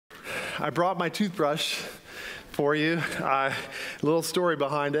I brought my toothbrush for you. A little story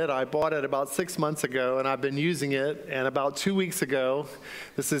behind it. I bought it about 6 months ago, and I've been using it. And about 2 weeks ago,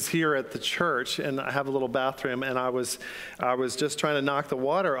 this is here at the church, and I have a little bathroom, and I was just trying to knock the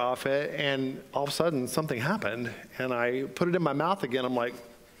water off it, and all of a sudden something happened, and I put it in my mouth again. I'm like,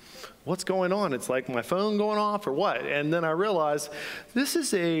 what's going on? It's like my phone going off or what? And then I realized this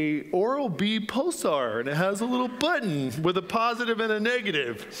is a Oral-B pulsar, and it has a little button with a positive and a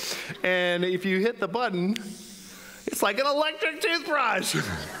negative. And if you hit the button, it's like an electric toothbrush.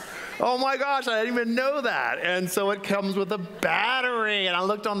 Oh my gosh, I didn't even know that. And so it comes with a battery. And I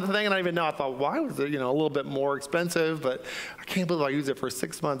looked on the thing and I didn't even know. I thought, why was it, a little bit more expensive? But I can't believe I used it for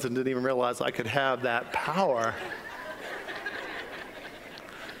 6 months and didn't even realize I could have that power.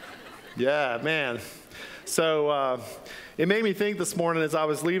 Yeah, man. So it made me think this morning as I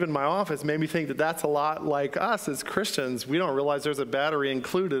was leaving my office, made me think that that's a lot like us as Christians. We don't realize there's a battery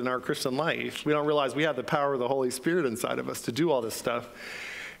included in our Christian life. We don't realize we have the power of the Holy Spirit inside of us to do all this stuff.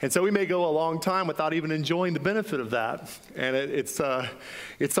 And so we may go a long time without even enjoying the benefit of that. And it's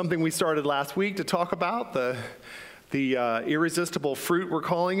something we started last week to talk about, the Irresistible Fruit, we're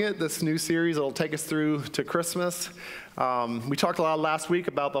calling it, this new series that will take us through to Christmas. We talked a lot last week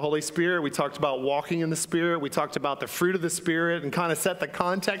about the Holy Spirit. We talked about walking in the Spirit. We talked about the fruit of the Spirit and kind of set the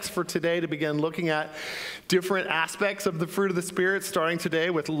context for today to begin looking at different aspects of the fruit of the Spirit, starting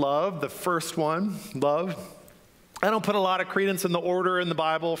today with love, the first one, love. I don't put a lot of credence in the order in the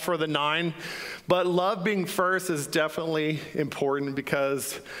Bible for the 9, but love being first is definitely important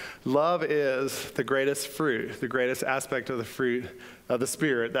because love is the greatest fruit, the greatest aspect of the fruit of the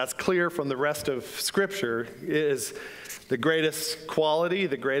Spirit. That's clear from the rest of Scripture. It is the greatest quality,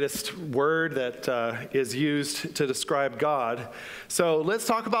 the greatest word that is used to describe God. So let's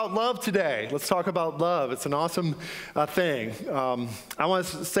talk about love today. Let's talk about love. It's an awesome thing. I want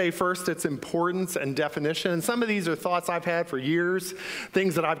to say first its importance and definition. And some of these are thoughts I've had for years,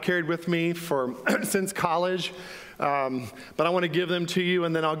 things that I've carried with me for since college. But I want to give them to you,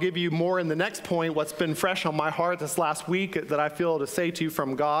 and then I'll give you more in the next point, what's been fresh on my heart this last week that I feel to say to you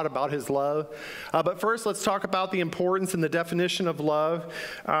from God about his love. But first, let's talk about the importance and the definition of love.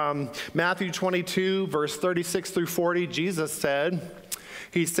 Matthew 22, verse 36 through 40, Jesus said,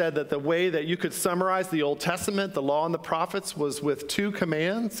 he said that the way that you could summarize the Old Testament, the law and the prophets, was with 2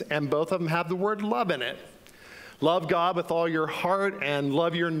 commands, and both of them have the word love in it. Love God with all your heart and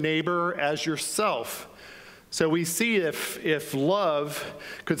love your neighbor as yourself. So we see if love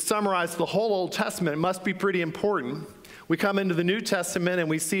could summarize the whole Old Testament, it must be pretty important. We come into the New Testament and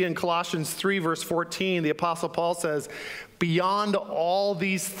we see in Colossians 3, verse 14, the Apostle Paul says, beyond all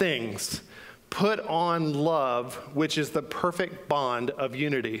these things, put on love, which is the perfect bond of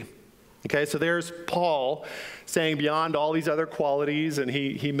unity. Okay, so there's Paul saying beyond all these other qualities, and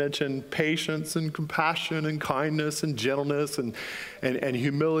he mentioned patience and compassion and kindness and gentleness and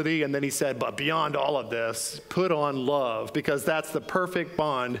humility, and then he said, but beyond all of this, put on love, because that's the perfect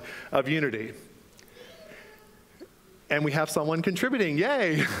bond of unity. And we have someone contributing,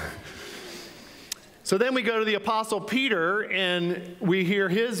 yay! So then we go to the Apostle Peter, and we hear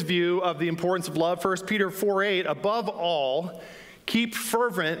his view of the importance of love. 1 Peter 4:8, above all, keep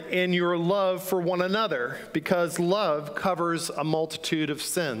fervent in your love for one another, because love covers a multitude of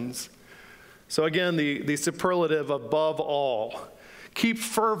sins. So again, the superlative above all. Keep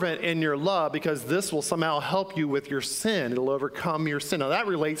fervent in your love, because this will somehow help you with your sin. It'll overcome your sin. Now that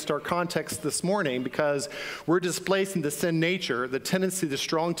relates to our context this morning, because we're displacing the sin nature, the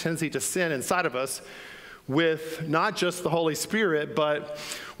strong tendency to sin inside of us, with not just the Holy Spirit, but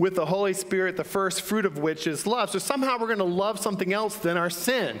with the Holy Spirit, the first fruit of which is love. So somehow we're going to love something else than our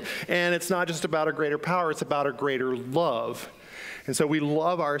sin. And it's not just about a greater power, it's about a greater love. And so we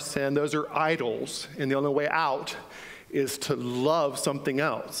love our sin. Those are idols. And the only way out is to love something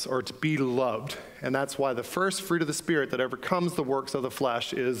else, or to be loved. And that's why the first fruit of the Spirit that overcomes the works of the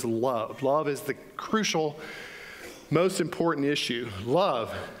flesh is love. Love is the crucial, most important issue.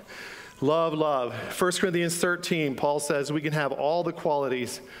 Love. Love, love. 1 Corinthians 13, Paul says we can have all the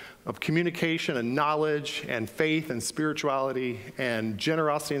qualities of communication and knowledge and faith and spirituality and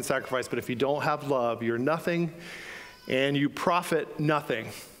generosity and sacrifice, but if you don't have love, you're nothing and you profit nothing.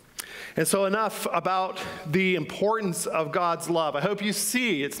 And so enough about the importance of God's love. I hope you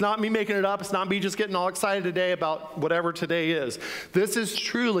see it's not me making it up. It's not me just getting all excited today about whatever today is. This is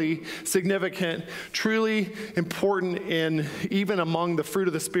truly significant, truly important in even among the fruit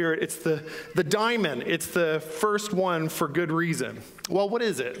of the Spirit. It's the diamond. It's the first one for good reason. Well, what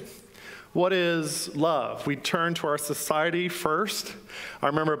is it? What is love? We turn to our society first. I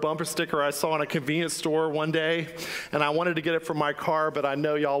remember a bumper sticker I saw in a convenience store one day, and I wanted to get it for my car, but I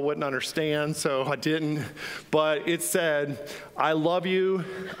know y'all wouldn't understand, so I didn't. But it said, "I love you,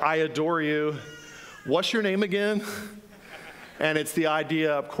 I adore you. What's your name again?" And it's the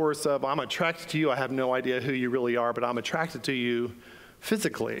idea, of course, of I'm attracted to you. I have no idea who you really are, but I'm attracted to you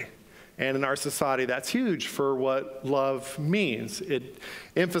physically. And in our society, that's huge for what love means. It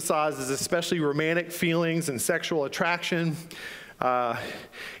emphasizes especially romantic feelings and sexual attraction.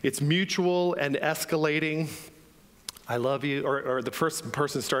 It's mutual and escalating. I love you, or the first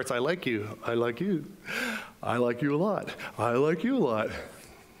person starts, I like you, I like you, I like you a lot, I like you a lot,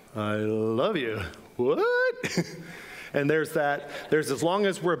 I love you. What? And there's as long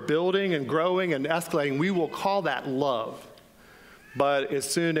as we're building and growing and escalating, we will call that love. But as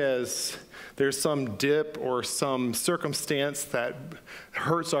soon as there's some dip or some circumstance that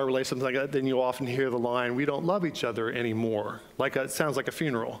hurts our relationship like that, then you'll often hear the line, we don't love each other anymore. It sounds like a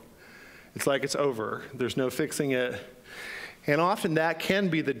funeral. It's like it's over. There's no fixing it. And often that can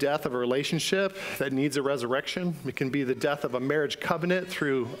be the death of a relationship that needs a resurrection. It can be the death of a marriage covenant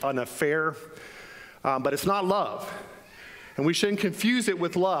through an affair. But it's not love. And we shouldn't confuse it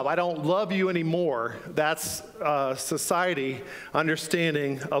with love. I don't love you anymore. That's society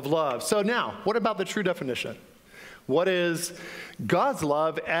understanding of love. So now, what about the true definition? What is God's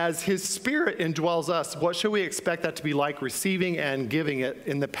love as his Spirit indwells us? What should we expect that to be like, receiving and giving it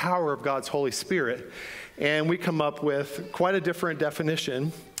in the power of God's Holy Spirit? And we come up with quite a different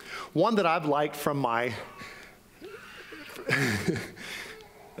definition, one that I've liked from my...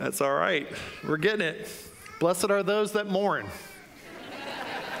 That's all right. We're getting it. Blessed are those that mourn,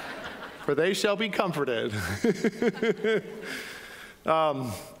 for they shall be comforted.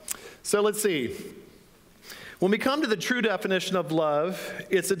 So let's see. When we come to the true definition of love,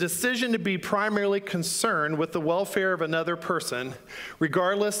 it's a decision to be primarily concerned with the welfare of another person,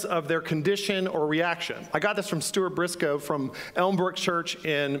 regardless of their condition or reaction. I got this from Stuart Briscoe from Elmbrook Church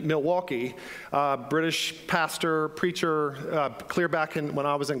in Milwaukee, British pastor, preacher, clear back when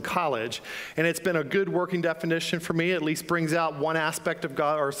I was in college. And it's been a good working definition for me. It at least brings out one aspect of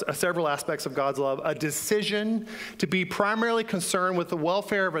God, or several aspects of God's love, a decision to be primarily concerned with the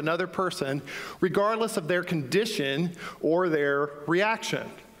welfare of another person, regardless of their condition or their reaction.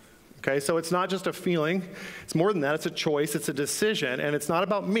 Okay, so it's not just a feeling. It's more than that. It's a choice. It's a decision. And it's not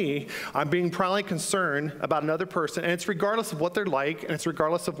about me. I'm being primarily concerned about another person. And it's regardless of what they're like. And it's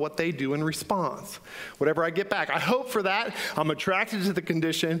regardless of what they do in response. Whatever I get back. I hope for that. I'm attracted to the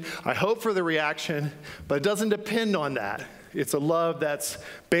condition. I hope for the reaction. But it doesn't depend on that. It's a love that's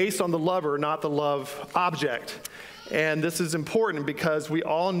based on the lover, not the love object. And this is important because we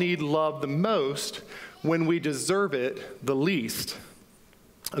all need love the most when we deserve it the least.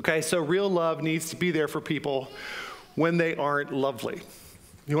 Okay, so real love needs to be there for people when they aren't lovely.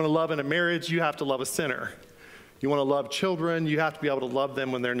 You want to love in a marriage, you have to love a sinner. You want to love children, you have to be able to love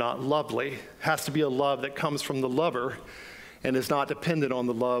them when they're not lovely. It has to be a love that comes from the lover and is not dependent on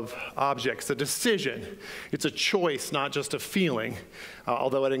the love object. It's a decision. It's a choice, not just a feeling,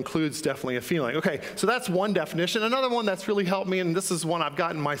 although it includes definitely a feeling. Okay, so that's one definition. Another one that's really helped me, and this is one I've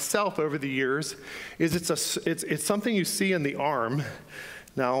gotten myself over the years, is it's something you see in the arm.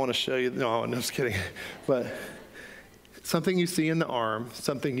 Now I want to show you, no, I'm just kidding. But something you see in the arm,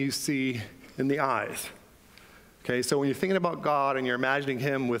 something you see in the eyes. Okay, so when you're thinking about God and you're imagining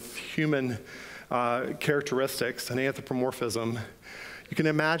him with human characteristics and anthropomorphism, you can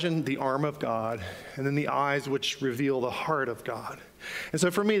imagine the arm of God and then the eyes which reveal the heart of God. And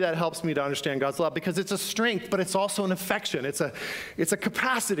so for me, that helps me to understand God's love because it's a strength, but it's also an affection. It's a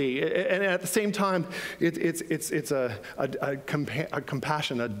capacity, and at the same time, it's a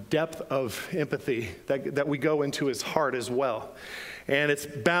compassion, a depth of empathy that we go into his heart as well. And it's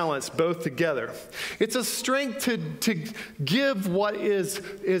balanced both together. It's a strength to give what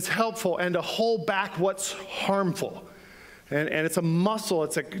is helpful and to hold back what's harmful. And it's a muscle.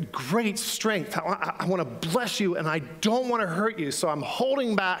 It's a great strength. I want to bless you, and I don't want to hurt you. So I'm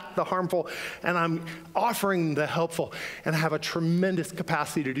holding back the harmful, and I'm offering the helpful. And I have a tremendous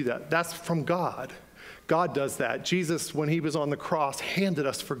capacity to do that. That's from God. God does that. Jesus, when he was on the cross, handed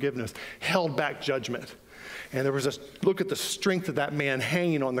us forgiveness, held back judgment. And there was a look at the strength of that man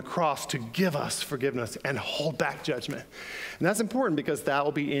hanging on the cross to give us forgiveness and hold back judgment. And that's important because that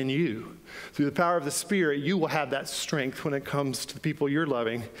will be in you. Through the power of the Spirit, you will have that strength when it comes to the people you're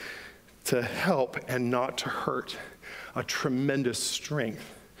loving to help and not to hurt. A tremendous strength.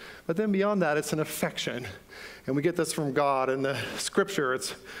 But then beyond that, it's an affection. And we get this from God. In the scripture,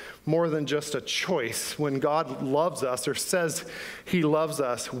 it's more than just a choice. When God loves us or says he loves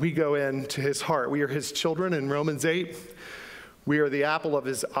us, we go into his heart. We are his children in Romans 8. We are the apple of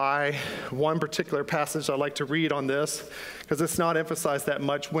his eye. One particular passage I like to read on this, because it's not emphasized that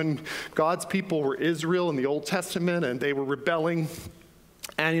much. When God's people were Israel in the Old Testament and they were rebelling,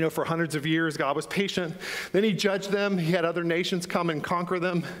 and for hundreds of years, God was patient. Then he judged them. He had other nations come and conquer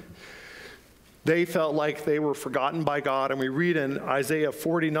them. They felt like they were forgotten by God. And we read in Isaiah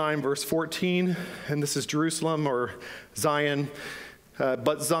 49, verse 14, and this is Jerusalem or Zion.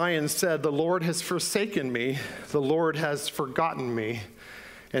 But Zion said, the Lord has forsaken me. The Lord has forgotten me.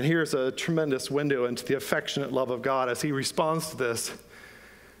 And here's a tremendous window into the affectionate love of God as he responds to this.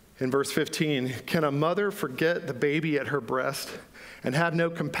 In verse 15, can a mother forget the baby at her breast and have no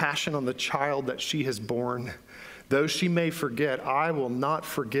compassion on the child that she has borne? Though she may forget, I will not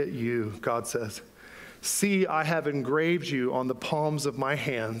forget you, God says. See, I have engraved you on the palms of my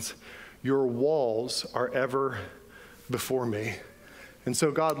hands. Your walls are ever before me. And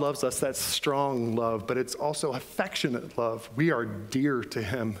so God loves us. That's strong love, but it's also affectionate love. We are dear to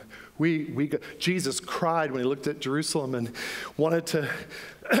him. Jesus cried when he looked at Jerusalem and wanted to,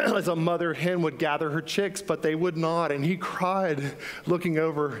 as a mother hen would gather her chicks, but they would not. And he cried looking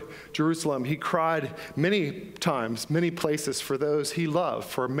over Jerusalem. He cried many times, many places for those he loved.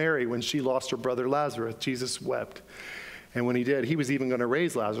 For Mary, when she lost her brother Lazarus, Jesus wept. And when he did, he was even going to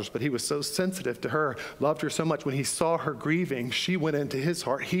raise Lazarus, but he was so sensitive to her, loved her so much. When he saw her grieving, she went into his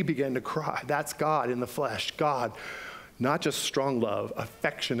heart. He began to cry. That's God in the flesh. God, not just strong love,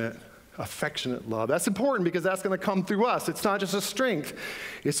 affectionate love. That's important because that's going to come through us. It's not just a strength.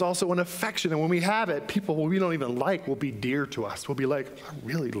 It's also an affection. And when we have it, people who we don't even like will be dear to us. We'll be like, I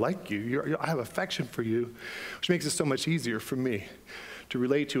really like you. I have affection for you, which makes it so much easier for me to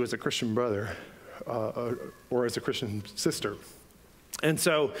relate to as a Christian brother. Or as a Christian sister. And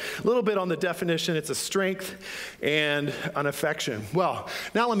so a little bit on the definition, it's a strength and an affection. Well,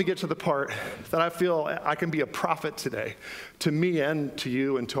 now let me get to the part that I feel I can be a prophet today, to me and to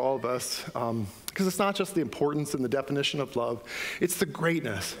you and to all of us, because it's not just the importance and the definition of love, it's the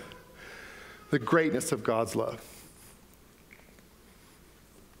greatness of God's love.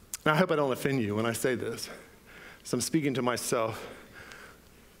 Now, I hope I don't offend you when I say this, so I'm speaking to myself.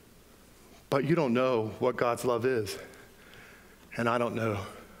 But you don't know what God's love is. And I don't know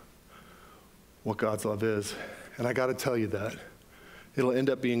what God's love is. And I got to tell you that. It'll end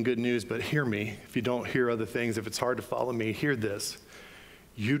up being good news, but hear me. If you don't hear other things, if it's hard to follow me, hear this.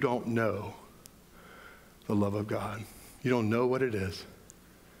 You don't know the love of God. You don't know what it is.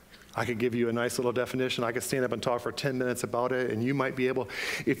 I could give you a nice little definition. I could stand up and talk for 10 minutes about it, and you might be able,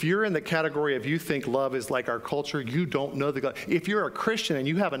 if you're in the category of you think love is like our culture, you don't know the God. If you're a Christian and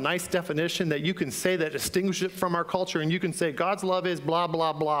you have a nice definition that you can say that distinguishes it from our culture, and you can say God's love is blah,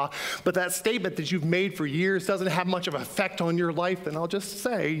 blah, blah, but that statement that you've made for years doesn't have much of an effect on your life, then I'll just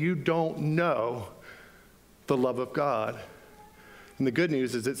say you don't know the love of God. And the good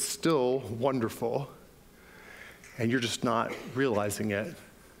news is it's still wonderful, and you're just not realizing it.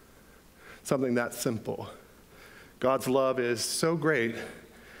 Something that simple. God's love is so great,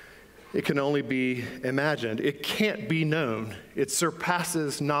 it can only be imagined. It can't be known. It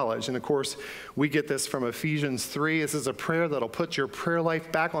surpasses knowledge. And of course, we get this from Ephesians 3. This is a prayer that'll put your prayer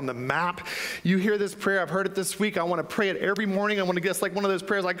life back on the map. You hear this prayer. I've heard it this week. I want to pray it every morning. I want to guess like one of those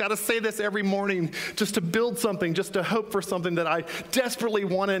prayers. I got to say this every morning just to build something, just to hope for something that I desperately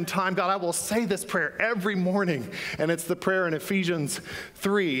want in time. God, I will say this prayer every morning. And it's the prayer in Ephesians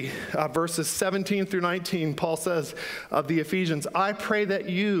 3, verses 17 through 19. Paul says of the Ephesians, I pray that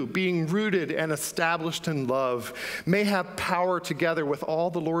you, being rooted and established in love, may have power together with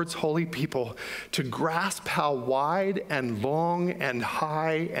all the Lord's holy people to grasp how wide and long and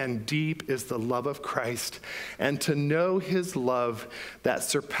high and deep is the love of Christ, and to know his love that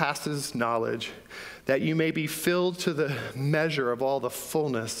surpasses knowledge, that you may be filled to the measure of all the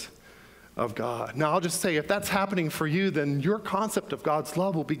fullness of God. Now, I'll just say, if that's happening for you, then your concept of God's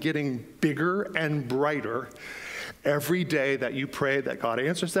love will be getting bigger and brighter every day that you pray that God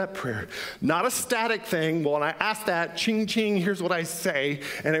answers that prayer. Not a static thing. Well, when I ask that, ching, ching, here's what I say,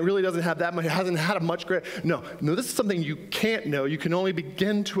 and it really doesn't have that much, it hasn't had a much great. No, this is something you can't know. You can only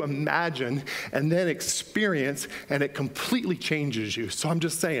begin to imagine and then experience, and it completely changes you. So I'm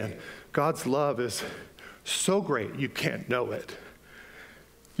just saying, God's love is so great, you can't know it.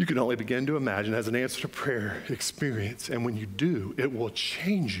 You can only begin to imagine as an answer to prayer, experience, and when you do, it will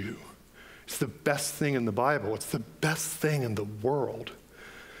change you. It's the best thing in the Bible. It's the best thing in the world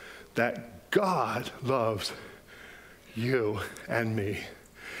that God loves you and me.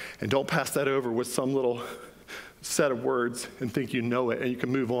 And don't pass that over with some little set of words and think you know it and you can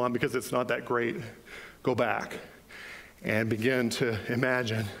move on because it's not that great, go back and begin to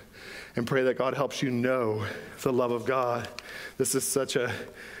imagine and pray that God helps you know the love of God. This is such a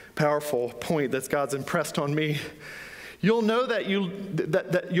powerful point that God's impressed on me. You'll know that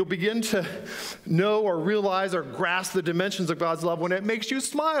you'll begin to know or realize or grasp the dimensions of God's love when it makes you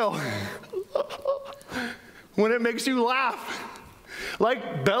smile, when it makes you laugh,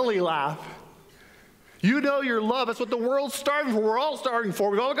 like belly laugh. You know your love. That's what the world's starving for. We're all starving for.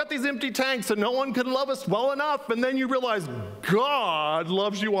 We've all got these empty tanks and no one can love us well enough. And then you realize God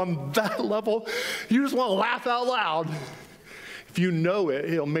loves you on that level. You just want to laugh out loud. If you know it,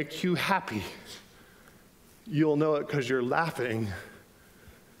 it'll make you happy. You'll know it because you're laughing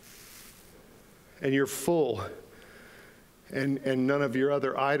and you're full and none of your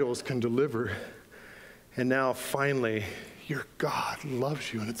other idols can deliver. And now finally, your God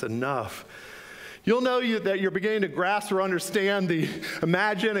loves you and it's enough. You'll know that you're beginning to grasp or understand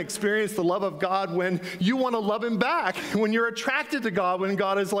imagine, experience the love of God when you want to love him back. When you're attracted to God, when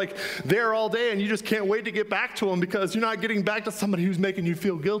God is like there all day and you just can't wait to get back to him because you're not getting back to somebody who's making you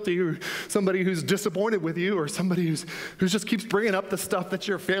feel guilty or somebody who's disappointed with you or somebody who just keeps bringing up the stuff that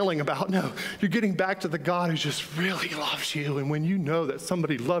you're failing about. No, you're getting back to the God who just really loves you. And when you know that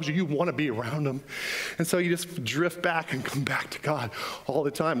somebody loves you, you want to be around them. And so you just drift back and come back to God all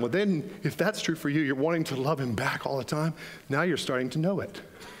the time. Well, then if that's true for you, you're wanting to love him back all the time, now you're starting to know it.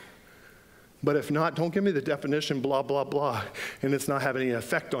 But if not, don't give me the definition, blah, blah, blah, and it's not having any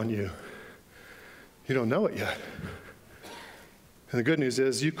effect on you. You don't know it yet. And the good news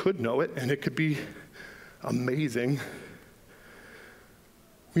is you could know it, and it could be amazing.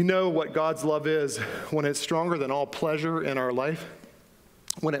 We know what God's love is when it's stronger than all pleasure in our life,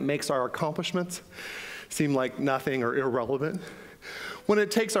 when it makes our accomplishments seem like nothing or irrelevant, when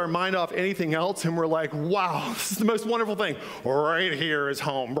it takes our mind off anything else and we're like, wow, this is the most wonderful thing. Right here is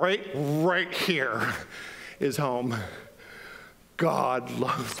home. Right here is home. God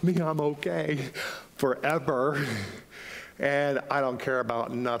loves me. I'm okay forever. And I don't care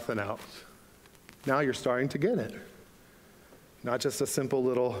about nothing else. Now you're starting to get it. Not just a simple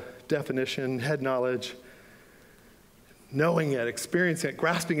little definition, head knowledge. Knowing it, experiencing it,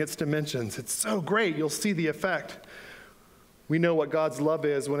 grasping its dimensions. It's so great. You'll see the effect. We know what God's love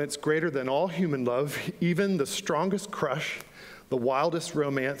is when it's greater than all human love, even the strongest crush, the wildest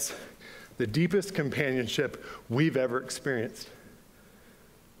romance, the deepest companionship we've ever experienced.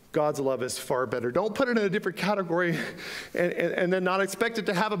 God's love is far better. Don't put it in a different category and then not expect it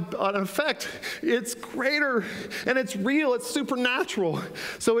to have an effect. It's greater and it's real. It's supernatural.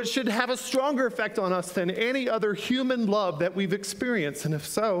 So it should have a stronger effect on us than any other human love that we've experienced. And if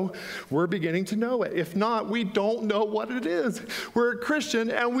so, we're beginning to know it. If not, we don't know what it is. We're a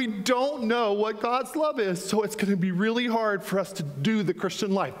Christian and we don't know what God's love is. So it's going to be really hard for us to do the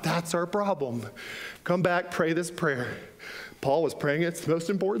Christian life. That's our problem. Come back, pray this prayer. Paul was praying it's the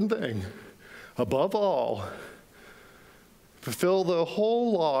most important thing. Above all, fulfill the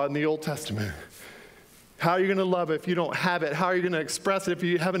whole law in the Old Testament. How are you going to love it if you don't have it? How are you going to express it if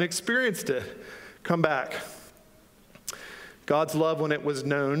you haven't experienced it? Come back. God's love, when it was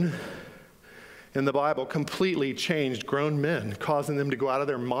known in the Bible, completely changed grown men, causing them to go out of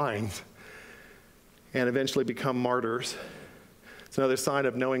their minds and eventually become martyrs. It's another sign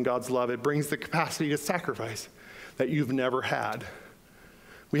of knowing God's love. It brings the capacity to sacrifice that you've never had.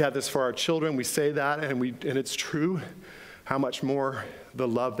 We have this for our children. We say that, and it's true. How much more the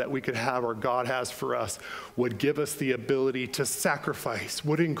love that we could have or God has for us would give us the ability to sacrifice,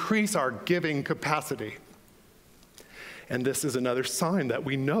 would increase our giving capacity. And this is another sign that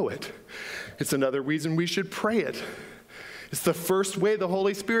we know it. It's another reason we should pray it. It's the first way the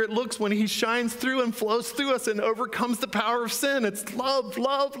Holy Spirit looks when he shines through and flows through us and overcomes the power of sin. It's love,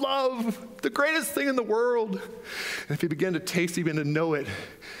 love, love, the greatest thing in the world. And if you begin to taste, even to know it,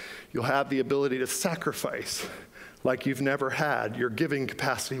 you'll have the ability to sacrifice like you've never had. Your giving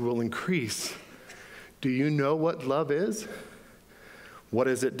capacity will increase. Do you know what love is? What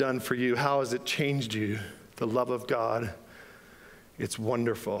has it done for you? How has it changed you? The love of God. It's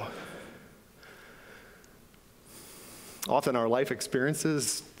wonderful. Often our life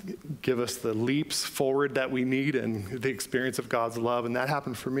experiences give us the leaps forward that we need in the experience of God's love. And that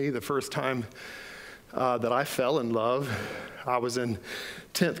happened for me the first time that I fell in love. I was in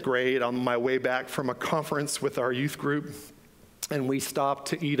 10th grade on my way back from a conference with our youth group. And we stopped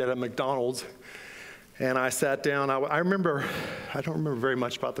to eat at a McDonald's. And I sat down. I don't remember very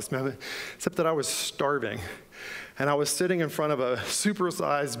much about this moment, except that I was starving. And I was sitting in front of a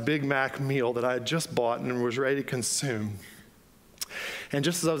supersized Big Mac meal that I had just bought and was ready to consume. And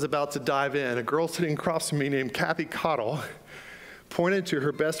just as I was about to dive in, a girl sitting across from me named Kathy Cottle pointed to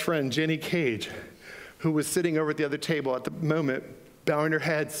her best friend, Jenny Cage, who was sitting over at the other table at the moment, bowing her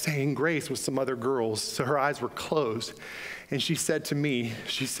head, saying grace with some other girls. So her eyes were closed. And she said to me,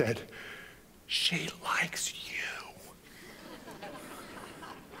 she said, "She likes you."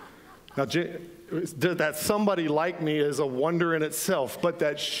 Now, that somebody like me is a wonder in itself, but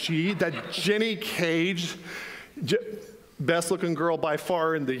that Jenny Cage, best looking girl by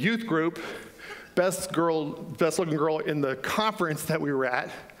far in the youth group, best looking girl in the conference that we were at,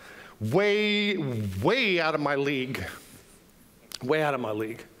 way out of my league. Way out of my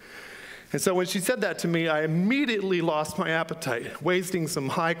league. And so when she said that to me, I immediately lost my appetite, wasting some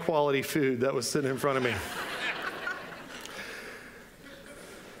high quality food that was sitting in front of me.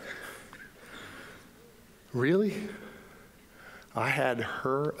 Really? I had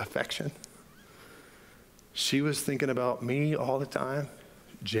her affection. She was thinking about me all the time.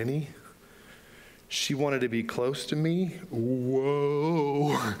 Jenny. She wanted to be close to me.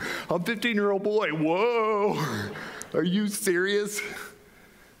 Whoa. I'm a 15-year-old boy. Whoa. Are you serious?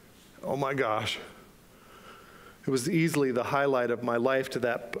 Oh my gosh. It was easily the highlight of my life to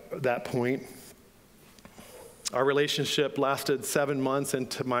that point. Our relationship lasted 7 months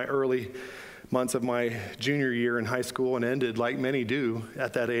into my early months of my junior year in high school and ended like many do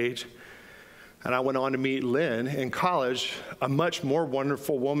at that age. And I went on to meet Lynn in college, a much more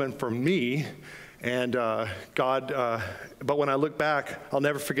wonderful woman for me. And but when I look back, I'll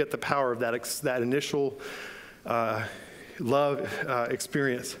never forget the power of that initial love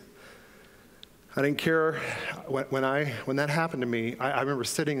experience. I didn't care when that happened to me. I remember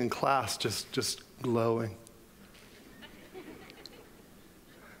sitting in class just glowing,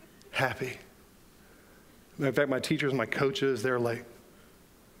 happy. In fact, my teachers, my coaches, they're like,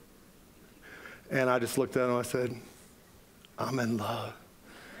 and I just looked at them and I said, "I'm in love."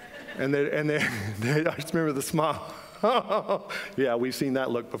 And they I just remember the smile. Yeah, we've seen that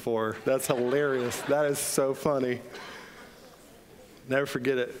look before. That's hilarious. That is so funny. Never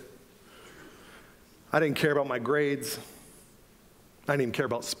forget it. I didn't care about my grades. I didn't even care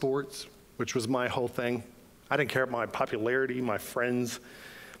about sports, which was my whole thing. I didn't care about my popularity, my friends,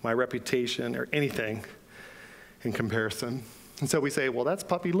 my reputation, or anything in comparison. And so we say, well, that's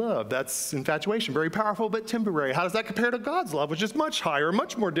puppy love. That's infatuation, very powerful but temporary. How does that compare to God's love, which is much higher,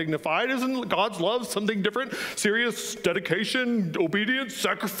 much more dignified? Isn't God's love something different? Serious dedication, obedience,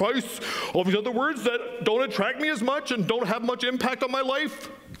 sacrifice, all these other words that don't attract me as much and don't have much impact on my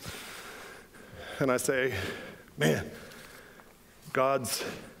life? And I say, man, God's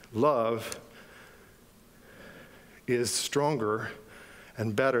love is stronger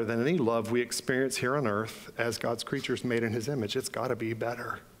and better than any love we experience here on earth as God's creatures made in his image. It's got to be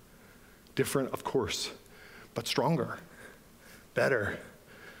better. Different, of course, but stronger, better.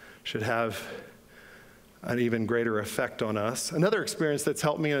 Should have an even greater effect on us. Another experience that's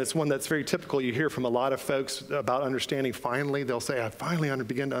helped me, and it's one that's very typical, you hear from a lot of folks about understanding finally. They'll say, I finally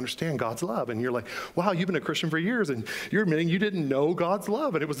begin to understand God's love. And you're like, wow, you've been a Christian for years, and you're admitting you didn't know God's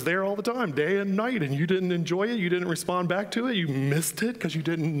love, and it was there all the time, day and night, and you didn't enjoy it, you didn't respond back to it, you missed it because you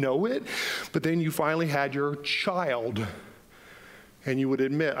didn't know it. But then you finally had your child, and you would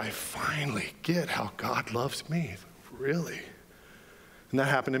admit, I finally get how God loves me. Really? And that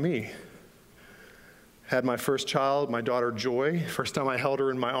happened to me. Had my first child, my daughter Joy. First time I held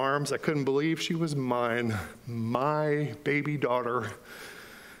her in my arms, I couldn't believe she was mine. My baby daughter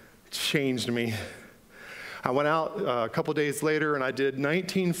changed me. I went out a couple days later and I did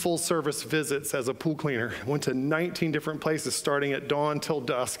 19 full service visits as a pool cleaner. Went to 19 different places starting at dawn till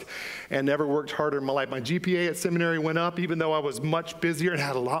dusk and never worked harder in my life. My GPA at seminary went up even though I was much busier and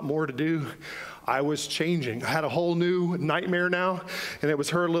had a lot more to do. I was changing. I had a whole new nightmare now, and it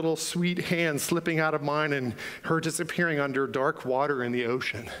was her little sweet hand slipping out of mine and her disappearing under dark water in the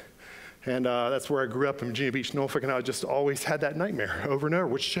ocean. And that's where I grew up in Virginia Beach, Norfolk, and I just always had that nightmare over and over,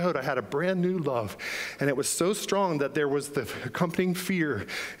 which showed I had a brand new love. And it was so strong that there was the accompanying fear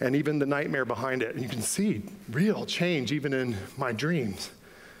and even the nightmare behind it. And you can see real change even in my dreams.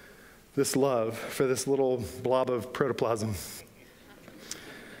 This love for this little blob of protoplasm.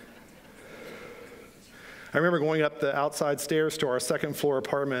 I remember going up the outside stairs to our second floor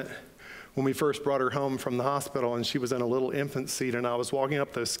apartment when we first brought her home from the hospital, and she was in a little infant seat, and I was walking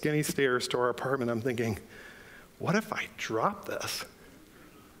up those skinny stairs to our apartment. I'm thinking, what if I drop this?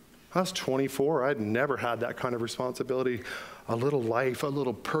 I was 24. I'd never had that kind of responsibility. A little life, a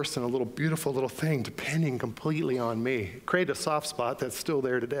little person, a little beautiful little thing depending completely on me. It created a soft spot that's still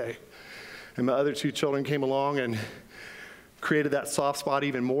there today. And my other two children came along and created that soft spot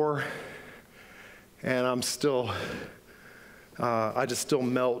even more. And I'm still I just still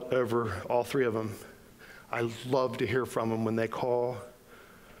melt over all three of them. I love to hear from them when they call.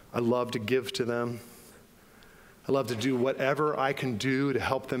 I love to give to them. I love to do whatever I can do to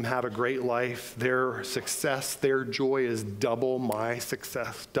help them have a great life. Their success, their joy is double my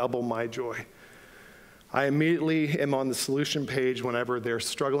success, double my joy. I immediately am on the solution page whenever they're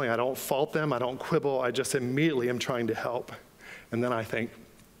struggling. I don't fault them. I don't quibble. I just immediately am trying to help. And then I think,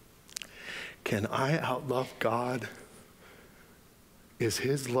 can I outlove God? Is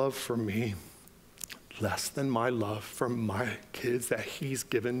his love for me less than my love for my kids that he's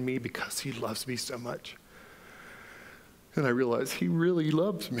given me because he loves me so much? And I realize he really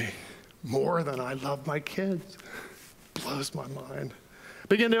loves me more than I love my kids. Blows my mind.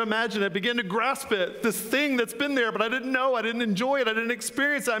 Begin to imagine it, begin to grasp it. This thing that's been there, but I didn't know, I didn't enjoy it, I didn't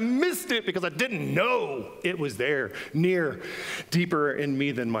experience it, I missed it because I didn't know it was there, near, deeper in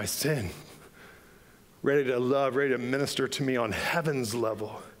me than my sin. Ready to love, ready to minister to me on heaven's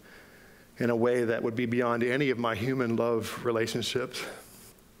level in a way that would be beyond any of my human love relationships.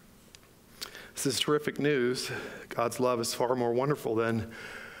 This is terrific news. God's love is far more wonderful than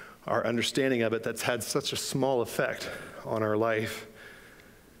our understanding of it that's had such a small effect on our life.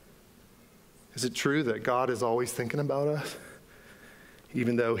 Is it true that God is always thinking about us,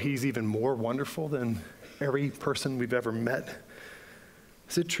 even though he's even more wonderful than every person we've ever met?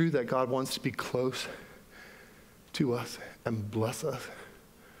 Is it true that God wants to be close to us and bless us,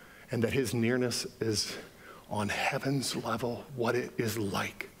 and that his nearness is on heaven's level what it is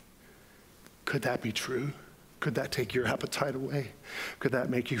like? Could that be true? Could that take your appetite away? Could that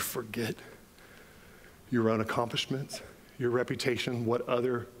make you forget your own accomplishments, your reputation, what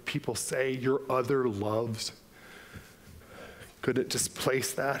other people say, your other loves? Could it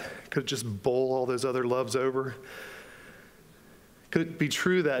displace that? Could it just bowl all those other loves over? Could it be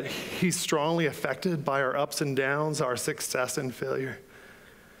true that he's strongly affected by our ups and downs, our success and failure?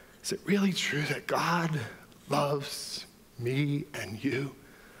 Is it really true that God loves me and you?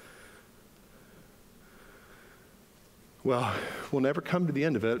 Well, we'll never come to the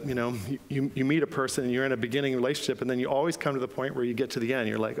end of it. You know, you meet a person and you're in a beginning relationship, and then you always come to the point where you get to the end.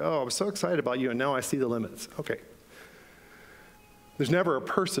 You're like, oh, I was so excited about you, and now I see the limits. Okay. There's never a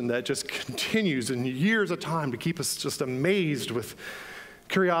person that just continues in years of time to keep us just amazed with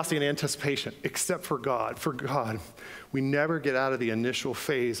curiosity and anticipation, except for God. For God, we never get out of the initial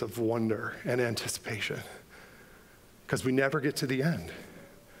phase of wonder and anticipation because we never get to the end.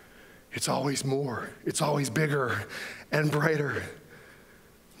 It's always more. It's always bigger and brighter,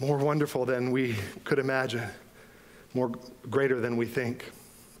 more wonderful than we could imagine, more greater than we think.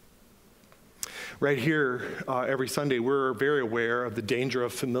 Right here, every Sunday, we're very aware of the danger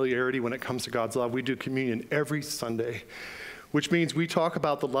of familiarity when it comes to God's love. We do communion every Sunday, which means we talk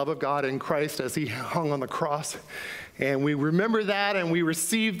about the love of God in Christ as he hung on the cross. And we remember that and we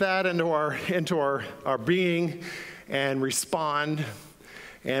receive that into our being and respond.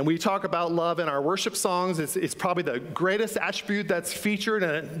 And we talk about love in our worship songs. It's probably the greatest attribute that's featured,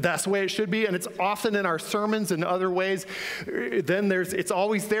 and that's the way it should be. And it's often in our sermons and other ways. Then it's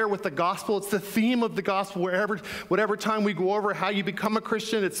always there with the gospel. It's the theme of the gospel. Whatever time we go over how you become a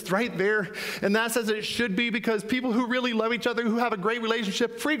Christian, it's right there. And that's as it should be, because people who really love each other, who have a great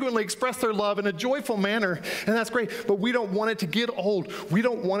relationship, frequently express their love in a joyful manner. And that's great. But we don't want it to get old. We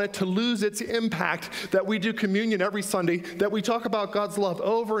don't want it to lose its impact, that we do communion every Sunday, that we talk about God's love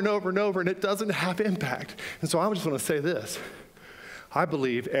over and over and over, and it doesn't have impact. And so I just want to say this. I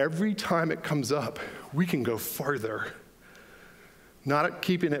believe every time it comes up, we can go farther. Not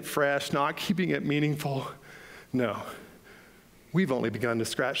keeping it fresh, not keeping it meaningful. No. We've only begun to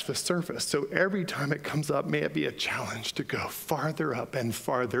scratch the surface. So every time it comes up, may it be a challenge to go farther up and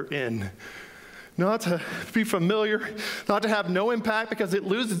farther in. Not to be familiar, not to have no impact because it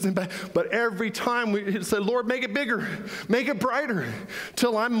loses impact, but every time we say, Lord, make it bigger, make it brighter,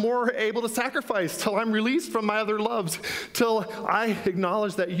 till I'm more able to sacrifice, till I'm released from my other loves, till I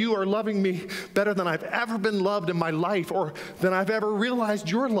acknowledge that you are loving me better than I've ever been loved in my life, or than I've ever realized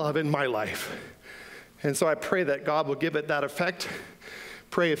your love in my life. And so I pray that God will give it that effect.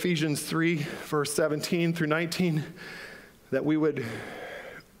 Pray Ephesians 3, verse 17 through 19, that we would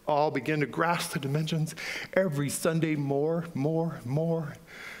all begin to grasp the dimensions every Sunday more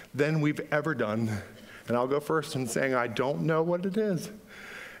than we've ever done. And I'll go first in saying, I don't know what it is.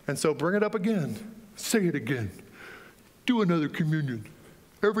 And so bring it up again. Say it again. Do another communion.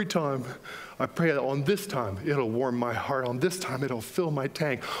 Every time, I pray that on this time, it'll warm my heart. On this time, it'll fill my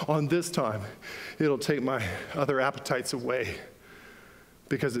tank. On this time, it'll take my other appetites away,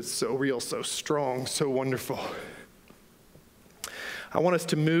 because it's so real, so strong, so wonderful. I want us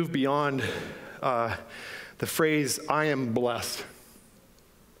to move beyond the the phrase, I am blessed.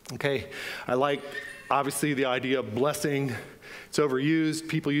 Okay, I like, obviously, the idea of blessing. It's overused.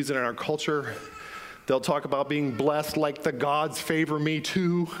 People use it in our culture. They'll talk about being blessed like the gods favor me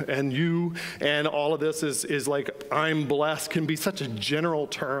too, and you, and all of this is like, I'm blessed, can be such a general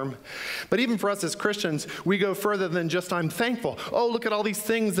term. But even for us as Christians, we go further than just I'm thankful. Oh, look at all these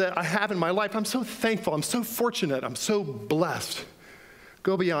things that I have in my life. I'm so thankful. I'm so fortunate. I'm so blessed.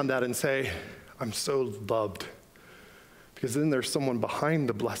 Go beyond that and say, I'm so loved. Because then there's someone behind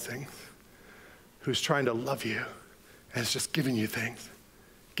the blessing who's trying to love you and is just giving you things,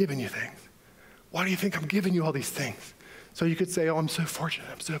 giving you things. Why do you think I'm giving you all these things? So you could say, oh, I'm so fortunate,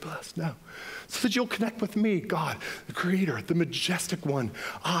 I'm so blessed. No. So that you'll connect with me, God, the Creator, the majestic one.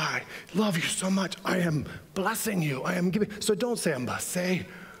 I love you so much. I am blessing you. I am giving. So don't say I'm blessed.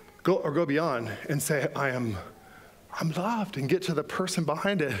 Go beyond and say, I'm loved, and get to the person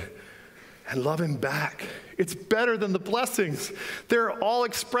behind it and love him back. It's better than the blessings. They're all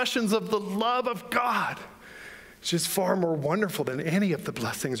expressions of the love of God. It's just far more wonderful than any of the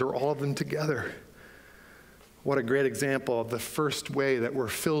blessings or all of them together. What a great example of the first way that we're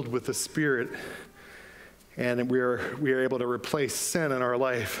filled with the Spirit and we are able to replace sin in our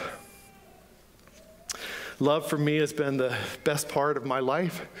life. Love for me has been the best part of my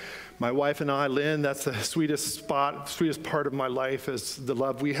life. My wife and I, Lynn, that's the sweetest part of my life is the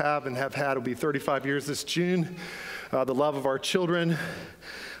love we have and have had. It'll be 35 years this June. The love of our children,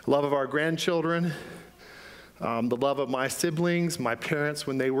 love of our grandchildren, the love of my siblings, my parents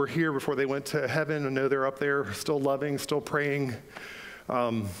when they were here before they went to heaven. I know they're up there still loving, still praying.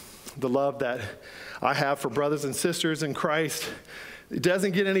 The love that I have for brothers and sisters in Christ. It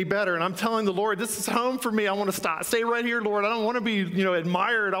doesn't get any better. And I'm telling the Lord, this is home for me. I want to stay right here, Lord. I don't want to be,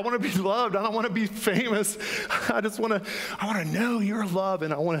 admired. I want to be loved. I don't want to be famous. I want to know your love,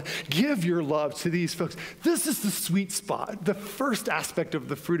 and I want to give your love to these folks. This is the sweet spot, the first aspect of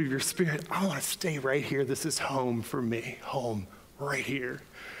the fruit of your Spirit. I want to stay right here. This is home for me, home right here.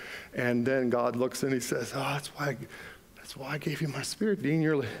 And then God looks and he says, oh, that's why I gave you my Spirit,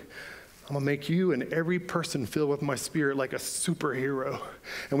 Dean. I'm going to make you and every person filled with my Spirit like a superhero.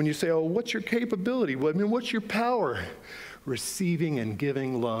 And when you say, oh, what's your capability? Well, what's your power? Receiving and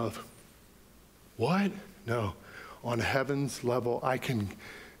giving love. What? No. On heaven's level, I can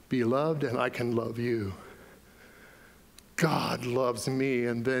be loved and I can love you. God loves me,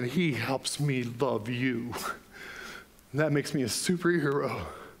 and then he helps me love you. And that makes me a superhero,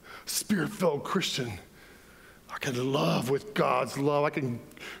 Spirit-filled Christian. I can love with God's love. I can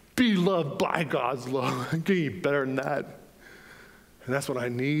be loved by God's love. I can get better than that. And that's what I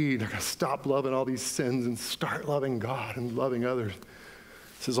need. I gotta stop loving all these sins and start loving God and loving others.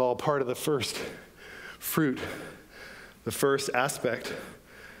 This is all part of the first fruit, the first aspect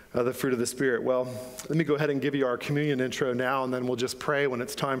of the fruit of the Spirit. Well, let me go ahead and give you our communion intro now, and then we'll just pray when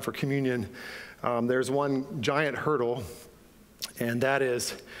it's time for communion. There's one giant hurdle, and that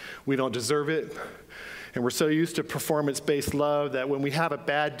is we don't deserve it. And we're so used to performance-based love that when we have a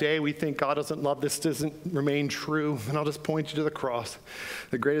bad day, we think God doesn't love this, doesn't remain true. And I'll just point you to the cross,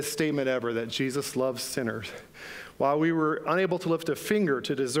 the greatest statement ever, that Jesus loves sinners. While we were unable to lift a finger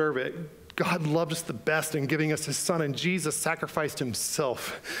to deserve it, God loved us the best in giving us his son, and Jesus sacrificed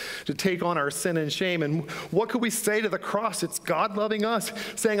himself to take on our sin and shame. And what could we say to the cross? It's God loving us,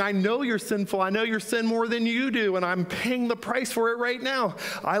 saying, I know you're sinful. I know your sin more than you do, and I'm paying the price for it right now.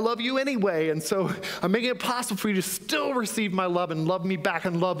 I love you anyway, and so I'm making it possible for you to still receive my love and love me back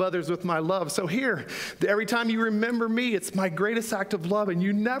and love others with my love. So here, every time you remember me, it's my greatest act of love, and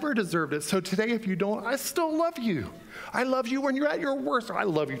you never deserved it. So today, if you don't, I still love you. I love you when you're at your worst. I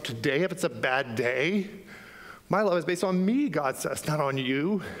love you today if it's a bad day. My love is based on me, God says, not on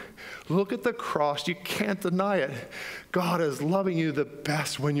you. Look at the cross. You can't deny it. God is loving you the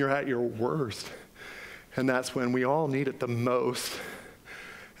best when you're at your worst. And that's when we all need it the most.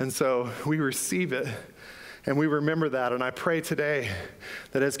 And so we receive it. And we remember that. And I pray today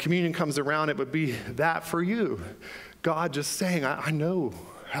that as communion comes around, it would be that for you. God just saying, I know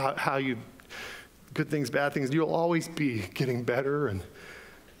how you good things, bad things, you'll always be getting better and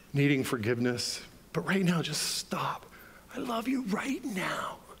needing forgiveness. But right now, just stop. I love you right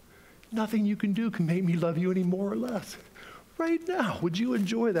now. Nothing you can do can make me love you any more or less. Right now, would you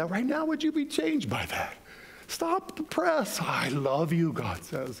enjoy that? Right now, would you be changed by that? Stop the press. I love you, God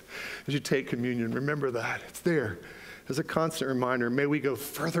says. As you take communion, remember that. It's there as a constant reminder. May we go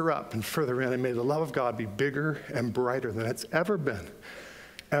further up and further in, and may the love of God be bigger and brighter than it's ever been,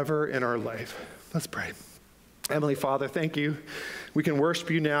 ever in our life. Let's pray. Heavenly Father, thank you. We can worship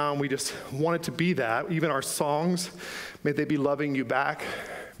you now, and we just want it to be that. Even our songs, may they be loving you back.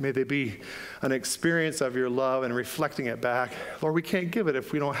 May they be an experience of your love and reflecting it back. Lord, we can't give it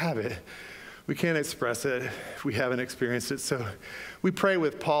if we don't have it. We can't express it if we haven't experienced it. So we pray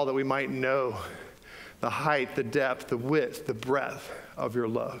with Paul that we might know the height, the depth, the width, the breadth of your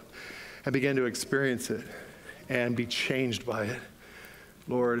love and begin to experience it and be changed by it.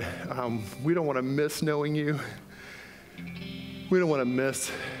 Lord, we don't want to miss knowing you. We don't want to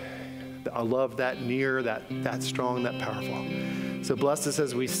miss a love that near, that strong, that powerful. So bless us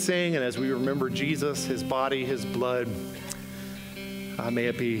as we sing and as we remember Jesus, his body, his blood. May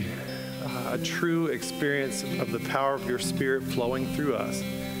it be a true experience of the power of your Spirit flowing through us.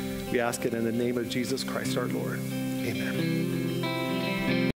 We ask it in the name of Jesus Christ our Lord. Amen.